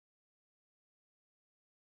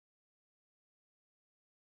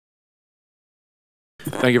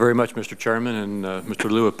Thank you very much, Mr. Chairman, and Mr.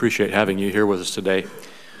 Liu, appreciate having you here with us today.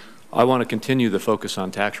 I want to continue the focus on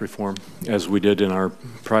tax reform as we did in our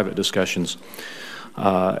private discussions.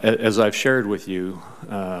 As I've shared with you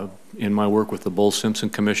in my work with the Bowles-Simpson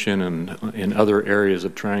Commission and in other areas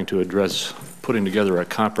of trying to address putting together a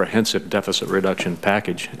comprehensive deficit reduction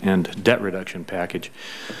package and debt reduction package,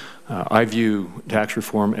 I view tax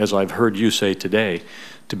reform, as I've heard you say today,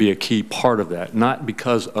 to be a key part of that, not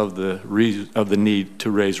because of the need to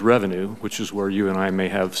raise revenue, which is where you and I may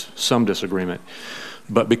have some disagreement,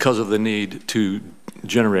 but because of the need to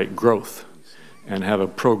generate growth and have a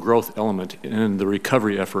pro-growth element in the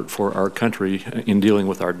recovery effort for our country in dealing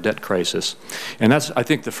with our debt crisis. And that's, I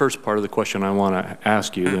think, the first part of the question I want to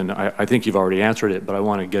ask you, and I think you've already answered it, but I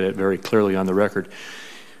want to get it very clearly on the record.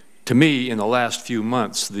 To me, in the last few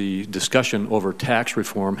months, the discussion over tax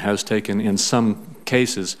reform has taken, in some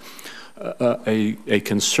cases, a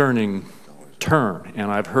concerning turn.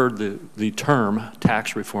 And I've heard the term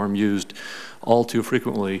tax reform used all too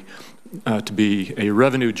frequently to be a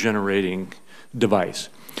revenue-generating device.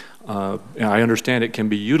 I understand it can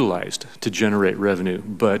be utilized to generate revenue,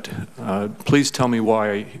 but please tell me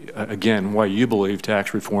why, again, why you believe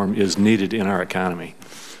tax reform is needed in our economy.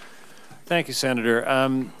 Thank you, Senator.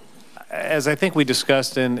 As I think we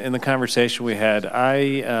discussed in the conversation we had,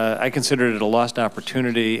 I considered it a lost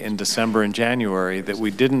opportunity in December and January that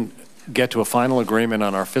we didn't get to a final agreement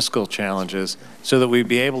on our fiscal challenges so that we'd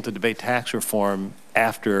be able to debate tax reform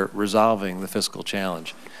after resolving the fiscal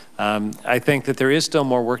challenge. I think that there is still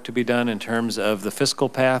more work to be done in terms of the fiscal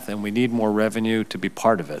path, and we need more revenue to be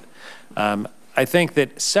part of it. I think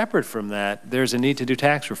that separate from that, there's a need to do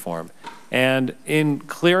tax reform. And in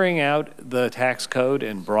clearing out the tax code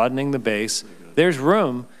and broadening the base, there's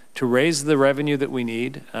room to raise the revenue that we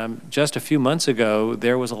need. Just a few months ago,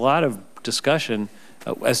 there was a lot of discussion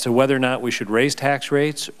as to whether or not we should raise tax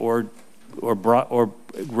rates or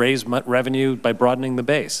raise revenue by broadening the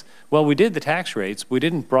base. Well, we did the tax rates, we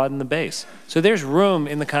didn't broaden the base. So there's room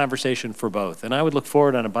in the conversation for both. And I would look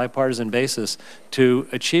forward on a bipartisan basis to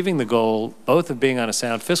achieving the goal both of being on a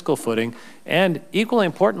sound fiscal footing and, equally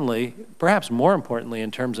importantly, perhaps more importantly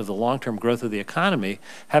in terms of the long-term growth of the economy,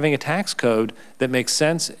 having a tax code that makes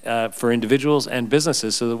sense for individuals and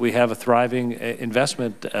businesses so that we have a thriving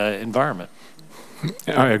investment environment.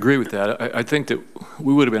 I agree with that. I think that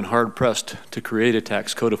we would have been hard-pressed to create a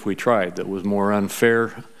tax code if we tried that was more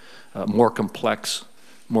unfair, more complex,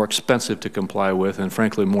 more expensive to comply with, and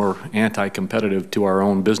frankly more anti-competitive to our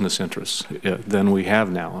own business interests than we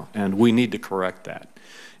have now. And we need to correct that.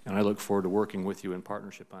 And I look forward to working with you in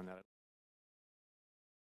partnership on that.